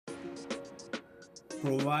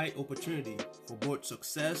provide opportunity for both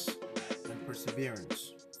success and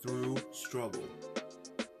perseverance through struggle.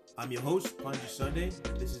 I'm your host, Panji Sunday.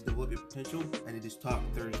 This is Develop Your Potential, and it is Talk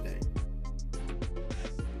Thursday.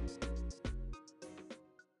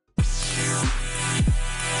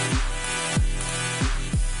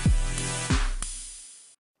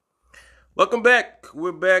 Welcome back.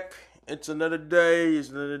 We're back. It's another day. It's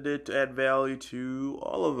another day to add value to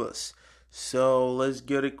all of us. So let's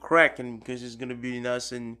get it cracking because it's going to be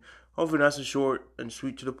nice and hopefully nice and short and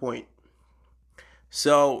sweet to the point.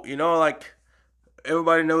 So, like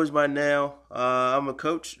everybody knows by now, I'm a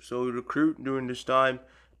coach. So we recruit during this time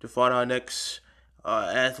to find our next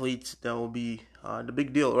athletes that will be the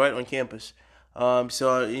big deal right on campus. As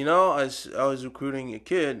I was recruiting a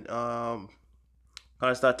kid, kind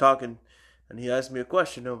of started talking. And he asked me a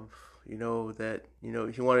question of, he wanted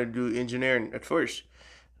to do engineering at first.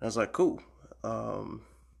 And I was like, cool.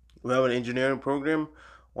 We have an engineering program,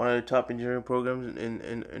 one of the top engineering programs in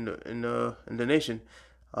the nation.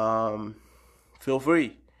 Feel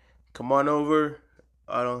free, come on over.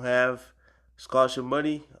 I don't have scholarship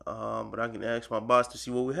money, but I can ask my boss to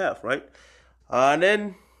see what we have, right? And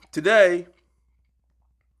then today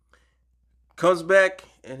comes back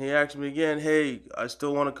and he asked me again, hey, I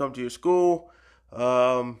still want to come to your school.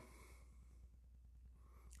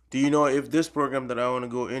 Do you know if this program that I want to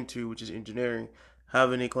go into, which is engineering,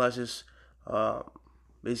 have any classes,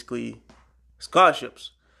 basically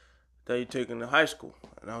scholarships that you take in the high school?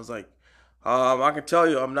 And I was like, I can tell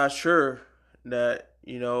you I'm not sure that,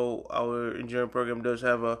 our engineering program does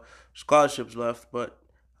have scholarships left, but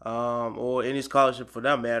or any scholarship for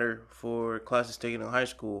that matter for classes taken in high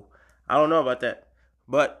school. I don't know about that.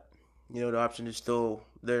 But, the option is still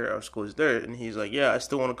there. Our school is there. And he's like, yeah, I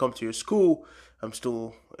still want to come to your school. I'm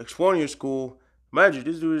still exploring your school. Mind you,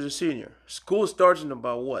 this dude is a senior. School starts in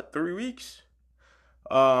about, 3 weeks?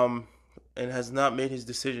 And has not made his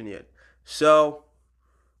decision yet. So,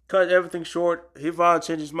 cut everything short, he finally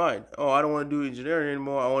changed his mind. Oh, I don't want to do engineering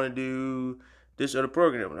anymore. I want to do this other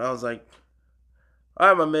program. And I was like, all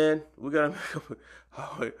right, my man, we got to make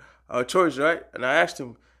up our choice, right? And I asked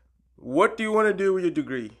him, what do you want to do with your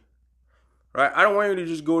degree? Right? I don't want you to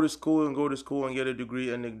just go to school and get a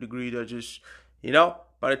degree and a degree that just,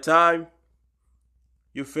 by the time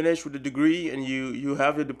you finish with the degree and you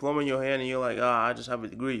have your diploma in your hand and you're like, I just have a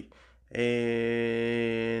degree.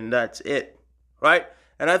 And that's it. Right?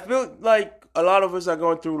 And I feel like a lot of us are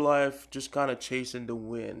going through life just kind of chasing the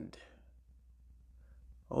wind.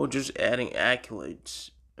 Or just adding accolades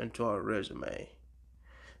into our resume.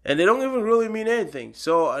 And they don't even really mean anything.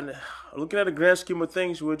 So, looking at the grand scheme of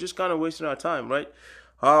things, we're just kind of wasting our time, right?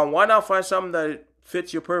 Why not find something that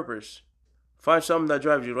fits your purpose? Find something that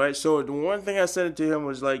drives you, right? So, the one thing I said to him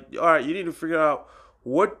was like, all right, you need to figure out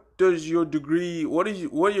what your degree is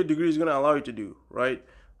going to allow you to do, right?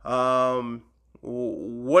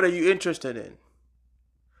 What are you interested in?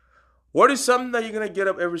 What is something that you're going to get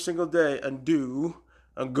up every single day and do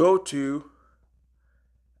and go to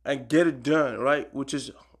and get it done, right? Which is,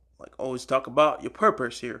 like always talk about, your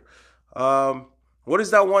purpose here. What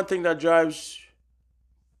is that one thing that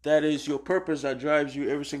is your purpose that drives you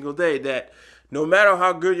every single day, that no matter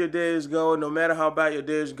how good your day is going, no matter how bad your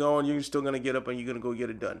day is going, you're still going to get up and you're going to go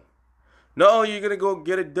get it done. Not only you're going to go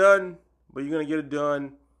get it done, but you're going to get it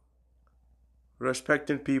done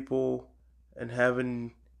respecting people and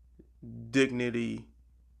having dignity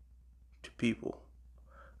to people,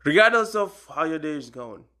 regardless of how your day is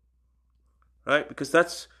going. Right? Because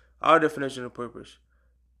that's our definition of purpose.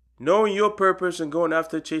 Knowing your purpose and going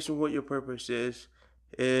after chasing what your purpose is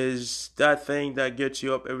that thing that gets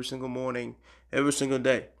you up every single morning, every single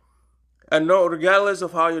day. And no, regardless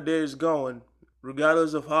of how your day is going,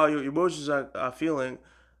 regardless of how your emotions are feeling,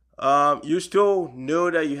 you still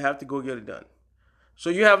know that you have to go get it done.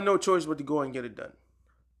 So you have no choice but to go and get it done.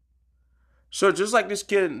 So just like this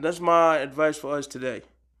kid, that's my advice for us today.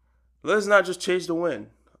 Let's not just chase the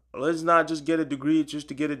wind. Let's not just get a degree just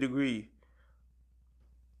to get a degree.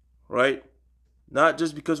 Right? Not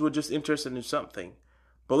just because we're just interested in something.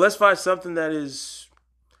 But let's find something that is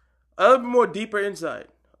a little bit more deeper inside.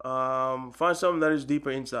 Find something that is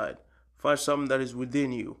deeper inside. Find something that is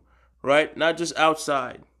within you. Right? Not just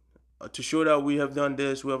outside. To show that we have done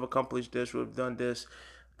this, we have accomplished this, we have done this.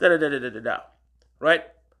 Right?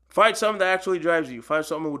 Find something that actually drives you. Find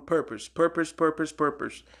something with purpose.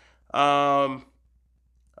 Purpose.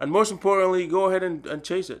 And most importantly, go ahead and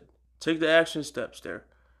chase it. Take the action steps there.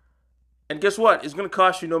 And guess what? It's going to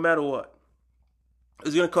cost you no matter what.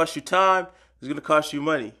 It's going to cost you time. It's going to cost you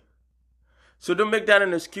money. So don't make that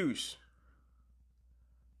an excuse.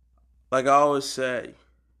 Like I always say,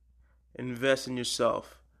 invest in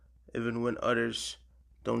yourself, even when others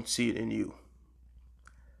don't see it in you.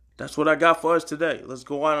 That's what I got for us today. Let's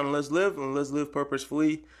go out and let's live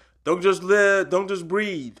purposefully. Don't just live, don't just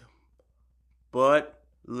breathe, but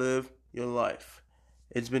live your life.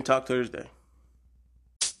 It's been Talk Thursday.